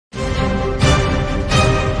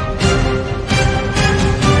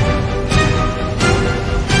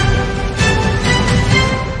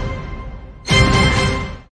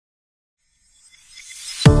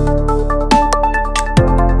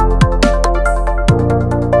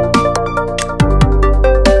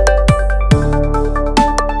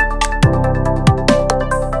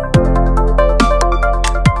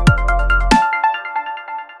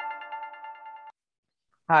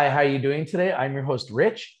are you doing today? I'm your host,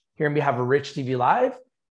 Rich, here on behalf of Rich TV Live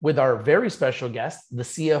with our very special guest, the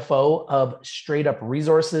CFO of StraightUp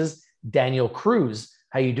Resources, Daniel Cruz.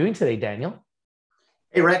 How are you doing today, Daniel?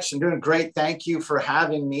 Hey, Rich, I'm doing great. Thank you for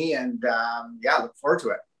having me. And look forward to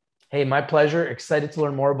it. Hey, my pleasure. Excited to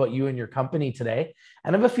learn more about you and your company today.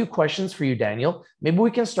 And I have a few questions for you, Daniel. Maybe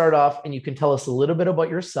we can start off and you can tell us a little bit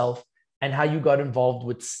about yourself and how you got involved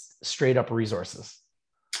with StraightUp Resources.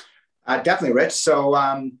 Definitely, Rich. So,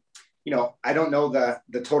 I don't know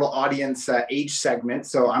the total audience age segment,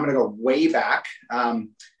 so I'm going to go way back.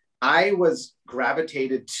 I was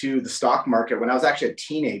gravitated to the stock market when I was actually a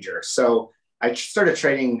teenager. So I started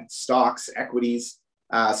trading stocks, equities,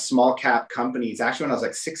 small cap companies, actually when I was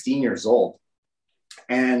like 16 years old.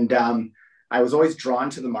 And I was always drawn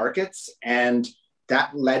to the markets. And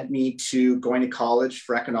that led me to going to college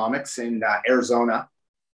for economics in Arizona.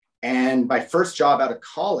 And my first job out of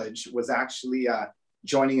college was actually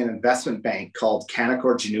joining an investment bank called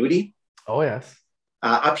Canaccord Genuity. Oh, yes.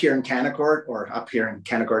 Up here in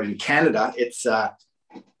Canaccord in Canada, it's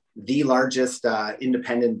the largest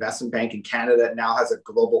independent investment bank in Canada. It now has a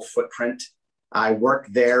global footprint. I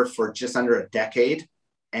worked there for just under a decade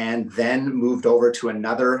and then moved over to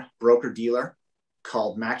another broker-dealer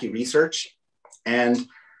called Mackey Research. And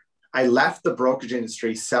I left the brokerage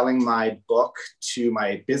industry selling my book to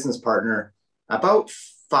my business partner about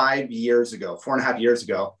 4.5 years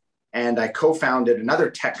ago. And I co-founded another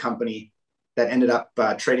tech company that ended up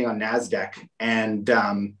trading on NASDAQ and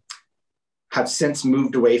have since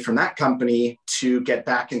moved away from that company to get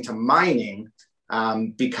back into mining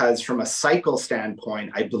because from a cycle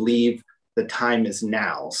standpoint, I believe the time is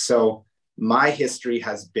now. So my history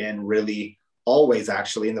has been really always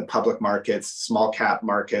actually in the public markets, small cap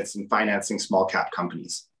markets, and financing small cap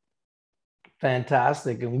companies.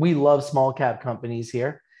 Fantastic. And we love small cap companies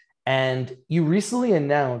here. And you recently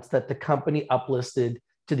announced that the company uplisted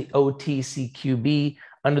to the OTCQB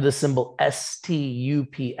under the symbol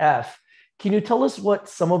STUPF. Can you tell us what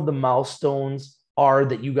some of the milestones are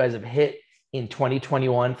that you guys have hit in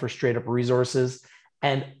 2021 for StraightUp Resources?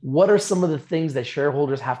 And what are some of the things that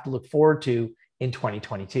shareholders have to look forward to in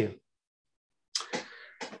 2022?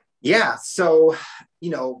 Yeah. So,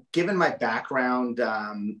 given my background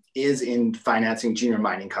is in financing junior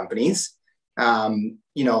mining companies,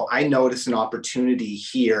 I noticed an opportunity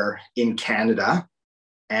here in Canada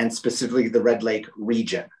and specifically the Red Lake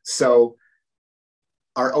region. So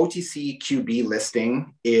our OTCQB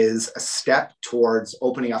listing is a step towards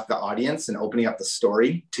opening up the audience and opening up the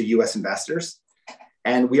story to US investors.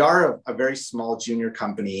 And we are a very small junior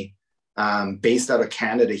company based out of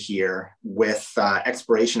Canada here with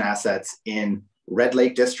exploration assets in Red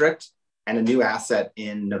Lake District and a new asset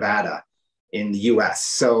in Nevada in the US.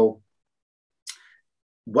 So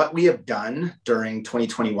what we have done during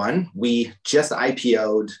 2021, we just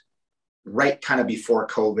IPO'd right kind of before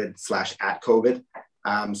COVID/at COVID.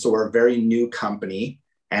 So we're a very new company.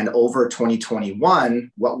 And over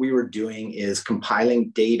 2021, what we were doing is compiling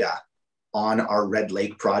data on our Red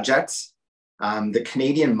Lake projects. The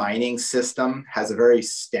Canadian mining system has a very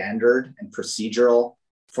standard and procedural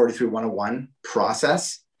 43-101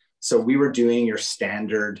 process. So we were doing your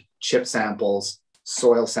standard chip samples,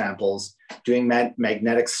 soil samples, doing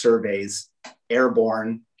magnetic surveys,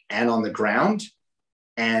 airborne and on the ground.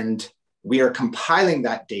 And we are compiling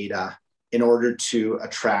that data in order to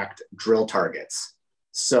attract drill targets.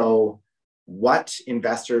 So what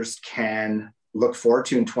investors can look forward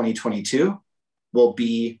to in 2022 will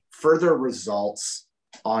be further results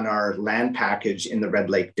on our land package in the Red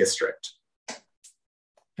Lake District.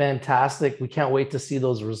 Fantastic. We can't wait to see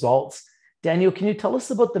those results. Daniel, can you tell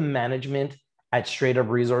us about the management at StraightUp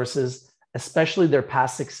Resources, especially their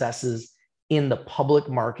past successes in the public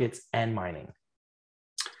markets and mining?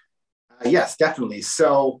 Yes, definitely.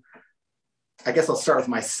 So I guess I'll start with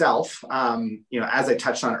myself. As I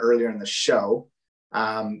touched on earlier in the show,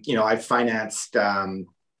 I've financed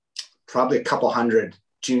probably a couple hundred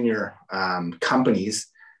junior companies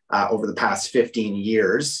over the past 15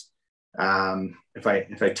 years. If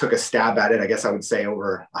I took a stab at it, I guess I would say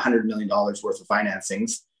over $100 million worth of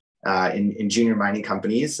financings in junior mining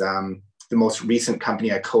companies. The most recent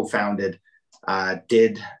company I co-founded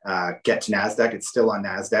did get to NASDAQ. It's still on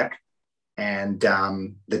NASDAQ. And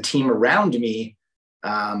the team around me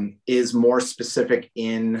is more specific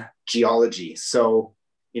in geology. So,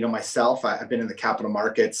 myself, I've been in the capital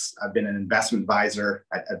markets. I've been an investment advisor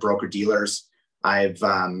at broker dealers. I've,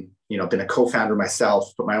 been a co-founder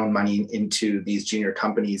myself, put my own money into these junior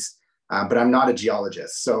companies, but I'm not a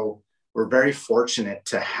geologist. So we're very fortunate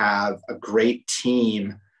to have a great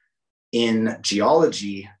team in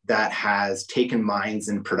geology that has taken mines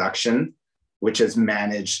in production, which has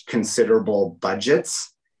managed considerable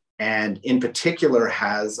budgets, and in particular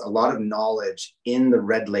has a lot of knowledge in the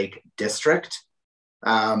Red Lake district.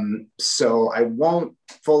 So I won't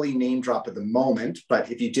fully name drop at the moment,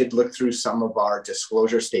 but if you did look through some of our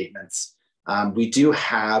disclosure statements, we do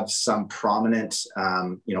have some prominent,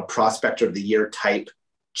 prospector of the year type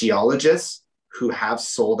geologists who have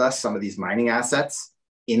sold us some of these mining assets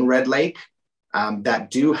in Red Lake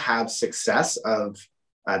that do have success of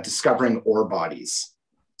discovering ore bodies.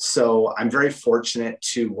 So I'm very fortunate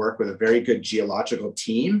to work with a very good geological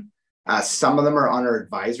team. Some of them are on our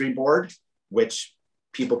advisory board, which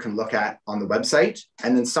people can look at on the website.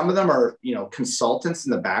 And then some of them are, consultants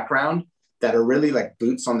in the background that are really like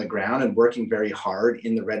boots on the ground and working very hard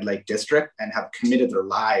in the Red Lake district and have committed their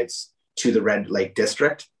lives to the Red Lake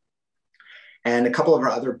district. And a couple of our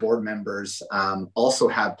other board members also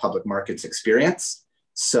have public markets experience.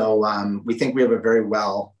 So we think we have a very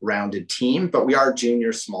well-rounded team, but we are a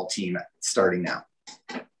junior small team starting now.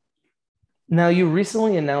 Now, you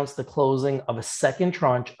recently announced the closing of a second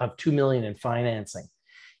tranche of $2 million in financing.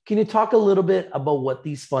 Can you talk a little bit about what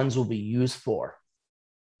these funds will be used for?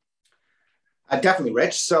 Definitely,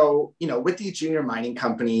 Rich. So, with these junior mining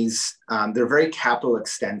companies, they're very capital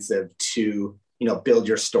extensive to, build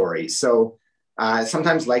your story. So I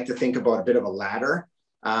sometimes like to think about a bit of a ladder.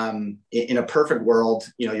 In a perfect world,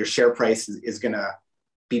 your share price is going to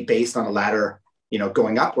be based on a ladder,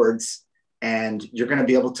 going upwards, and you're going to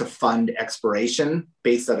be able to fund exploration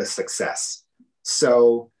based on a success.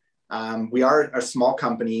 So we are a small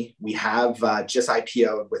company. We have just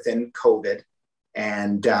IPO'd within COVID,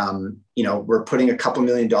 and we're putting a couple $1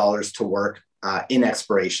 million to work in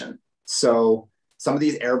exploration. So some of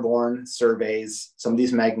these airborne surveys, some of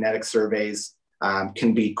these magnetic surveys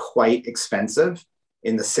can be quite expensive,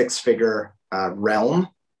 in the six-figure realm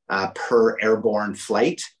per airborne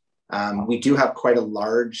flight. We do have quite a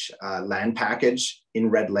large land package in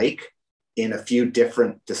Red Lake in a few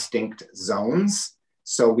different distinct zones.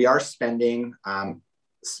 So we are spending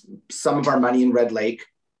some of our money in Red Lake.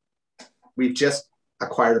 We've just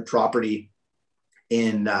acquired a property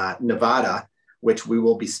in Nevada, which we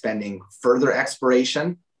will be spending further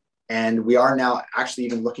exploration. And we are now actually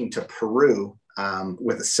even looking to Peru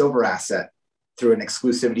with a silver asset through an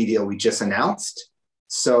exclusivity deal we just announced.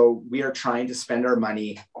 So we are trying to spend our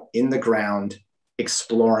money in the ground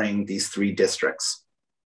exploring these three districts.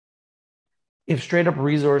 If StraightUp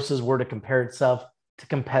Resources were to compare itself to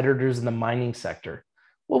competitors in the mining sector,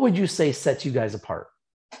 what would you say sets you guys apart?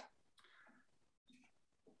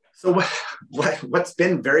 So what's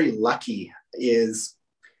been very lucky is,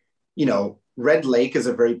 Red Lake is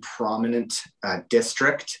a very prominent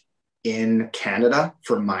district in Canada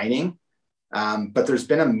for mining. But there's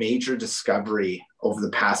been a major discovery over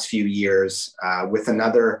the past few years with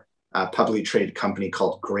another publicly traded company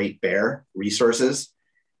called Great Bear Resources.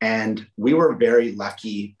 And we were very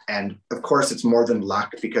lucky. And of course, it's more than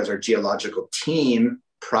luck because our geological team,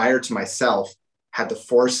 prior to myself, had the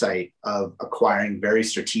foresight of acquiring very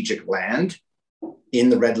strategic land in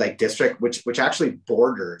the Red Lake district, which actually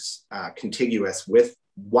borders contiguous with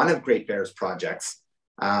one of Great Bear's projects.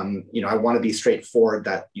 I want to be straightforward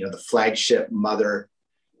that, the flagship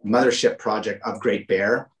mothership project of Great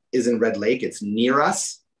Bear is in Red Lake. It's near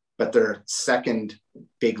us, but their second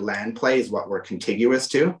big land play is what we're contiguous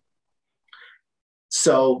to.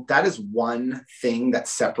 So that is one thing that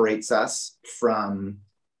separates us from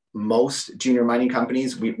most junior mining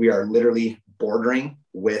companies. We are literally bordering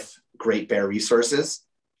with Great Bear Resources.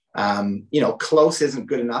 Close isn't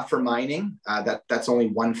good enough for mining. That's only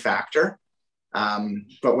one factor.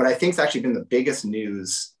 But what I think has actually been the biggest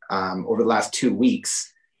news over the last 2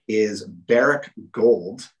 weeks is Barrick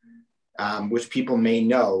Gold, which people may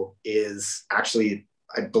know is actually,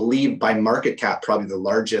 I believe by market cap, probably the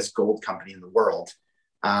largest gold company in the world,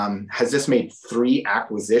 has just made 3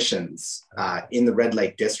 acquisitions in the Red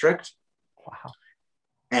Lake district. Wow.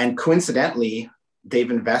 And coincidentally,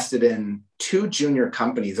 they've invested in 2 junior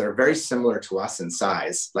companies that are very similar to us in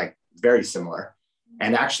size, like very similar.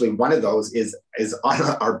 And actually, one of those is on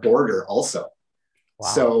our border also. Wow.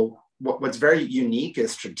 So what's very unique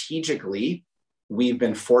is strategically, we've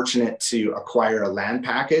been fortunate to acquire a land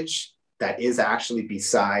package that is actually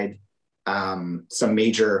beside some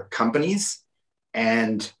major companies.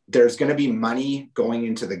 And there's going to be money going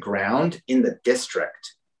into the ground in the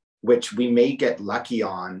district, which we may get lucky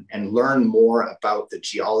on and learn more about the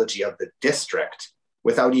geology of the district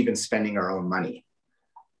without even spending our own money.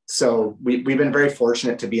 So we've been very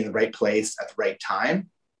fortunate to be in the right place at the right time.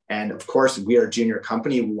 And of course, we are a junior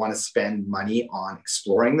company. We want to spend money on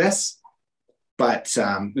exploring this. but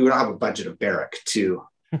we don't have a budget of Barrick to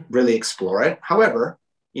really explore it. However,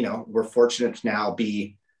 we're fortunate to now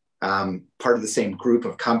be part of the same group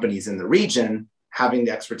of companies in the region having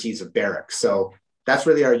the expertise of Barrick. So that's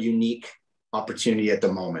really our unique opportunity at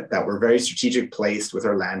the moment, that we're very strategic placed with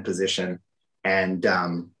our land position, and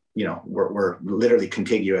we're literally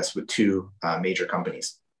contiguous with two major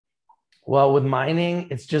companies. Well, with mining,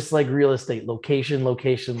 it's just like real estate: location,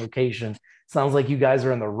 location, location. Sounds like you guys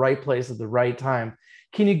are in the right place at the right time.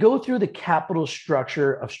 Can you go through the capital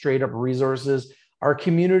structure of StraightUp Resources? Our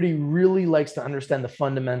community really likes to understand the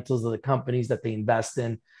fundamentals of the companies that they invest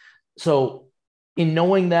in. So in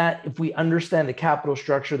knowing that, if we understand the capital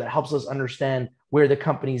structure, that helps us understand where the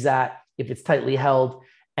company's at, if it's tightly held.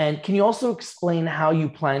 And can you also explain how you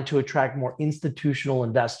plan to attract more institutional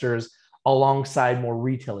investors alongside more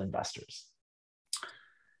retail investors?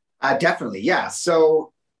 Definitely, yeah.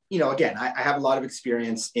 So, again, I have a lot of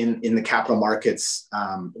experience in the capital markets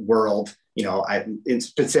world, in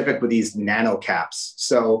specific with these nano caps.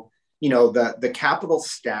 So, the capital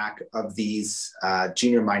stack of these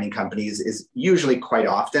junior mining companies is usually quite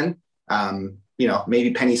often,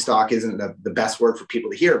 maybe penny stock isn't the best word for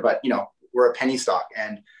people to hear, but, we're a penny stock.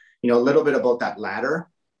 And, a little bit about that ladder.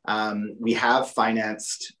 We have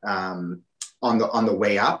financed on the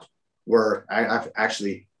way up, where I've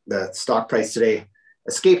actually, the stock price today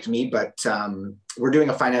escaped me, but we're doing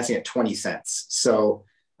a financing at 20 cents. So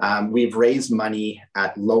we've raised money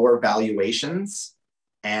at lower valuations,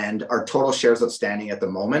 and our total shares outstanding at the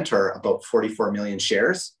moment are about 44 million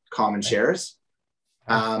shares, common shares.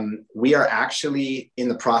 We are actually in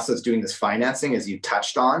the process of doing this financing, as you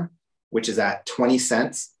touched on, which is at 20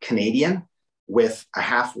 cents Canadian with a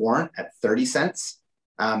half warrant at 30 cents.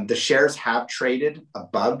 The shares have traded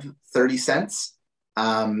above 30 cents,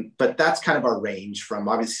 but that's kind of our range, from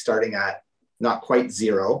obviously starting at not quite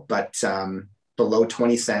zero, but below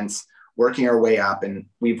 20 cents, working our way up. And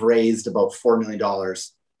we've raised about $4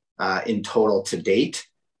 million in total to date.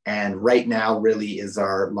 And right now really is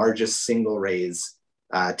our largest single raise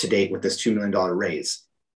to date with this $2 million raise.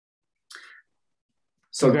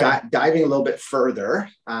 So diving a little bit further,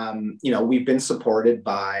 we've been supported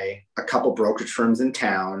by a couple brokerage firms in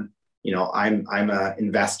town. I'm an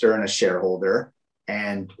investor and a shareholder,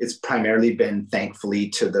 and it's primarily been, thankfully,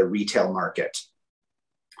 to the retail market.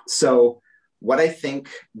 So what I think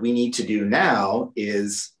we need to do now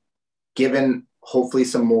is, given hopefully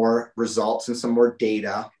some more results and some more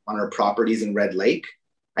data on our properties in Red Lake,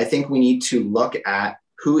 I think we need to look at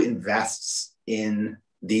who invests in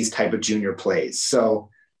these type of junior plays.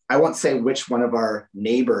 So I won't say which one of our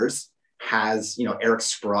neighbors has, Eric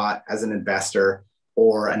Sprott as an investor,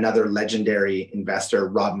 or another legendary investor,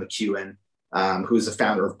 Rob McEwen, who's the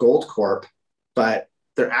founder of Gold Corp, but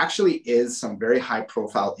there actually is some very high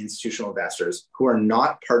profile institutional investors who are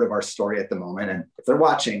not part of our story at the moment. And if they're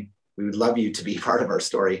watching, we would love you to be part of our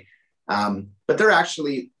story. But they're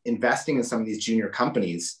actually investing in some of these junior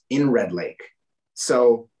companies in Red Lake.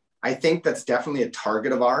 So I think that's definitely a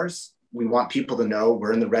target of ours. We want people to know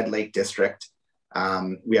we're in the Red Lake district.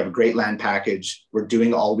 We have a great land package. We're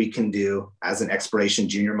doing all we can do as an exploration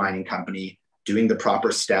junior mining company, doing the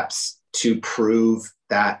proper steps to prove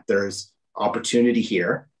that there's opportunity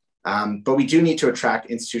here. But we do need to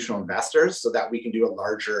attract institutional investors so that we can do a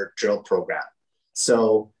larger drill program.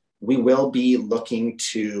 So we will be looking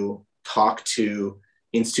to talk to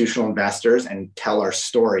institutional investors and tell our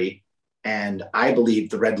story. And I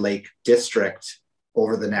believe the Red Lake district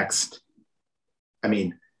over the next,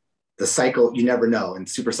 the cycle, you never know, and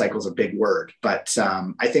super cycle is a big word, but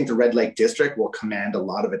I think the Red Lake district will command a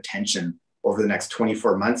lot of attention over the next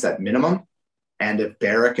 24 months at minimum. And if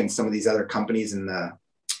Barrick and some of these other companies in the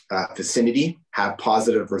vicinity have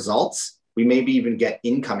positive results, we maybe even get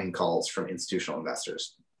incoming calls from institutional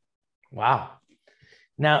investors. Wow.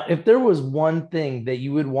 Now, if there was one thing that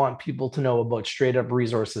you would want people to know about StraightUp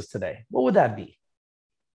Resources today, what would that be?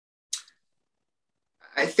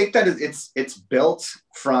 I think that it's built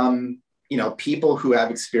from, people who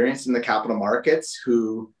have experience in the capital markets,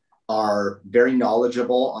 who are very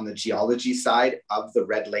knowledgeable on the geology side of the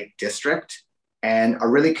Red Lake district and are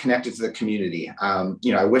really connected to the community.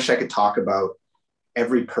 I wish I could talk about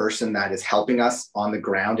every person that is helping us on the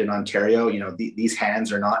ground in Ontario. These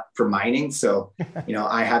hands are not for mining. So,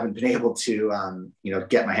 I haven't been able to,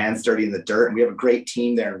 get my hands dirty in the dirt. And we have a great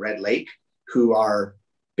team there in Red Lake who are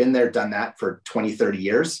been there, done that for 20, 30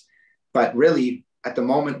 years. But really, at the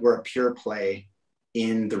moment, we're a pure play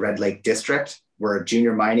in the Red Lake district. We're a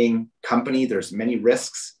junior mining company. There's many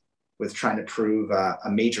risks with trying to prove a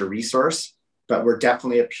major resource, but we're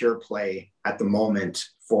definitely a pure play at the moment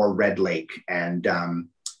for Red Lake. And,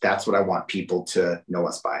 that's what I want people to know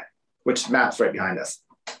us by, which Matt's right behind us.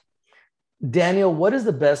 Daniel, what is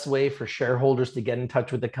the best way for shareholders to get in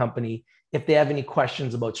touch with the company if they have any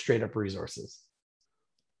questions about StraightUp Resources?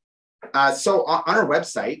 So on our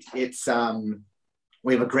website, it's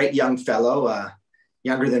we have a great young fellow,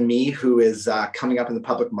 younger than me, who is coming up in the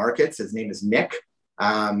public markets. His name is Nick.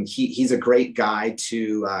 He's a great guy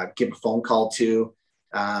to give a phone call to.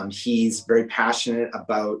 He's very passionate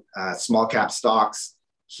about small cap stocks.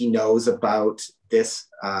 He knows about this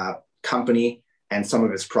company and some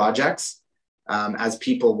of his projects. As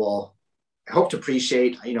people will, I hope to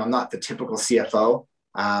appreciate, I'm not the typical CFO.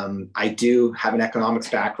 I do have an economics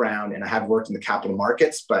background and I have worked in the capital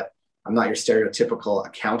markets, but I'm not your stereotypical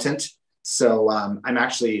accountant. So I'm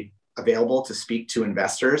actually available to speak to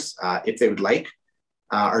investors if they would like.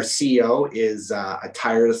 Our CEO is a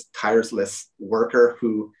tireless worker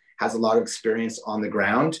who has a lot of experience on the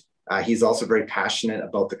ground. He's also very passionate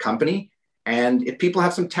about the company. And if people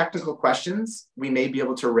have some technical questions, we may be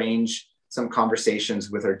able to arrange some conversations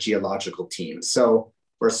with our geological team. So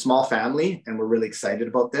we're a small family and we're really excited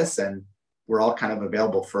about this, and we're all kind of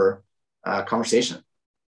available for conversation.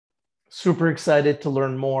 Super excited to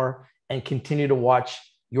learn more and continue to watch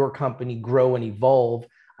your company grow and evolve.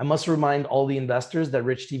 I must remind all the investors that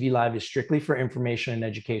Rich TV Live is strictly for information and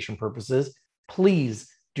education purposes. Please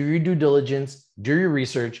do your due diligence, do your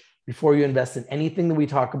research before you invest in anything that we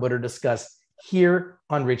talk about or discuss here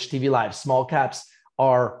on Rich TV Live. Small caps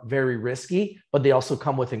are very risky, but they also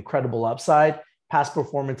come with incredible upside. Past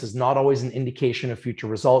performance is not always an indication of future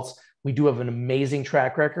results. We do have an amazing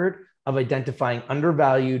track record of identifying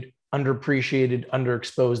undervalued, underappreciated,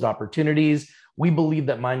 underexposed opportunities. We believe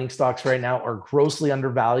that mining stocks right now are grossly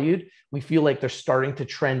undervalued. We feel like they're starting to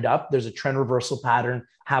trend up. There's a trend reversal pattern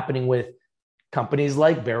happening with companies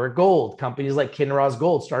like Barrick Gold, companies like Kinross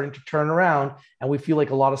Gold starting to turn around. And we feel like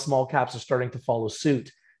a lot of small caps are starting to follow suit.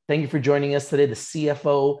 Thank you for joining us today, the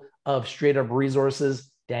CFO of StraightUp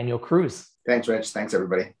Resources, Daniel Cruz. Thanks, Rich. Thanks,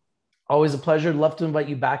 everybody. Always a pleasure. I'd love to invite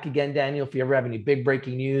you back again, Daniel, if you ever have any big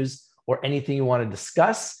breaking news or anything you want to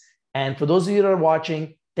discuss. And for those of you that are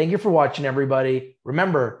watching, thank you for watching, everybody.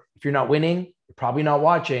 Remember, if you're not winning, you're probably not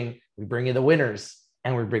watching. We bring you the winners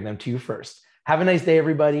and we bring them to you first. Have a nice day,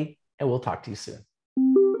 everybody, and we'll talk to you soon.